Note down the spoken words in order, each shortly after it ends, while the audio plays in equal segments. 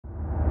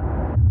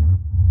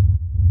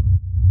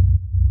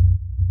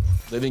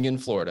living in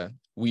Florida,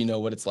 we know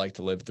what it's like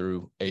to live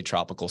through a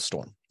tropical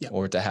storm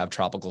or to have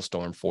tropical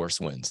storm force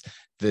winds.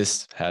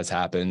 This has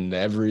happened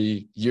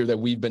every year that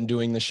we've been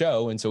doing the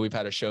show. And so we've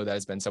had a show that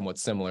has been somewhat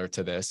similar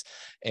to this.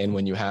 And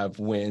when you have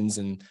winds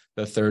in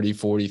the 30,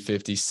 40,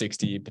 50,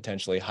 60,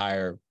 potentially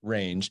higher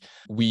range,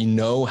 we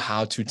know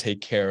how to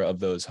take care of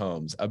those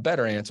homes. A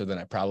better answer than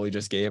I probably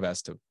just gave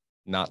as to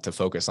not to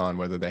focus on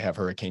whether they have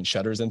hurricane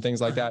shutters and things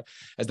like that,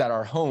 is that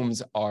our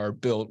homes are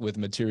built with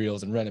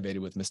materials and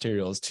renovated with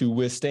materials to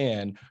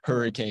withstand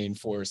hurricane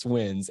force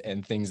winds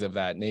and things of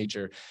that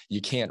nature.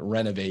 You can't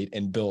renovate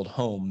and build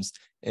homes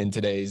in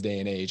today's day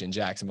and age in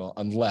Jacksonville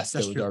unless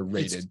those are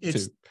rated.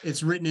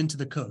 It's written into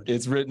the code.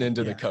 It's written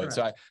into the code. Correct.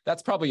 So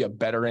that's probably a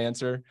better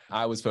answer.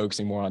 I was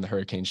focusing more on the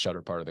hurricane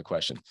shutter part of the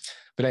question.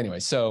 But anyway,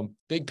 so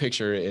big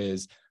picture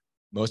is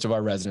most of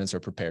our residents are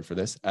prepared for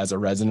this. As a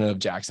resident of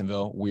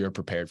Jacksonville, we are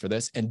prepared for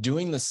this. And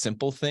doing the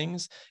simple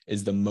things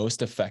is the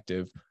most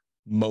effective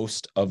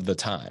most of the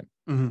time,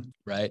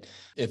 right?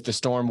 If the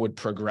storm would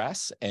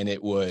progress and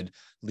it would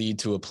lead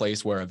to a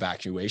place where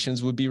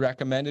evacuations would be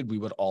recommended, we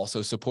would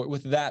also support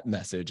with that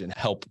message and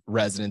help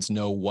residents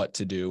know what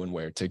to do and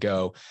where to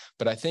go.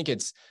 But I think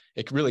it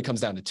really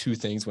comes down to two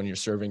things when you're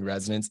serving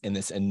residents in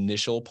this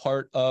initial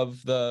part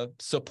of the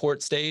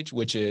support stage,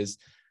 which is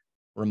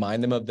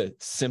remind them of the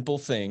simple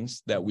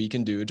things that we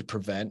can do to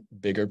prevent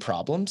bigger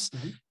problems,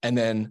 and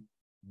then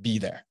be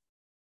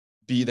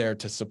there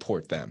to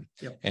support them.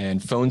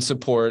 And phone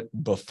support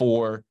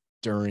before,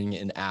 during,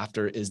 and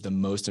after is the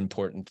most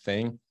important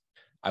thing.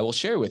 I will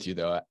share with you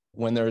though,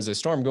 when there is a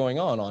storm going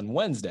on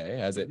Wednesday,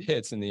 as it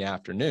hits in the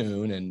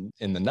afternoon and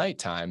in the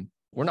nighttime,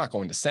 we're not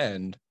going to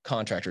send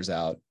contractors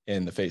out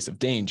in the face of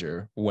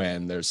danger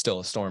when there's still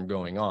a storm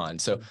going on.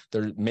 So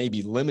there may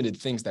be limited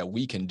things that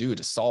we can do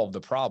to solve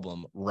the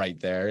problem right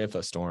there if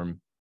a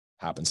storm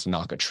happens to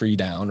knock a tree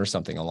down or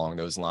something along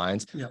those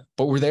lines.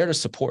 But we're there to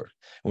support.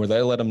 And we're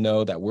there to let them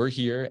know that we're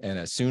here. And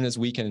as soon as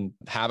we can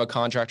have a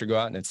contractor go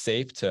out and it's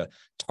safe to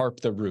tarp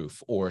the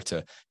roof or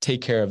to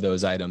take care of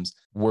those items,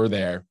 we're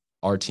there.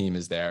 Our team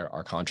is there.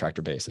 Our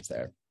contractor base is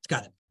there.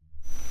 Got it.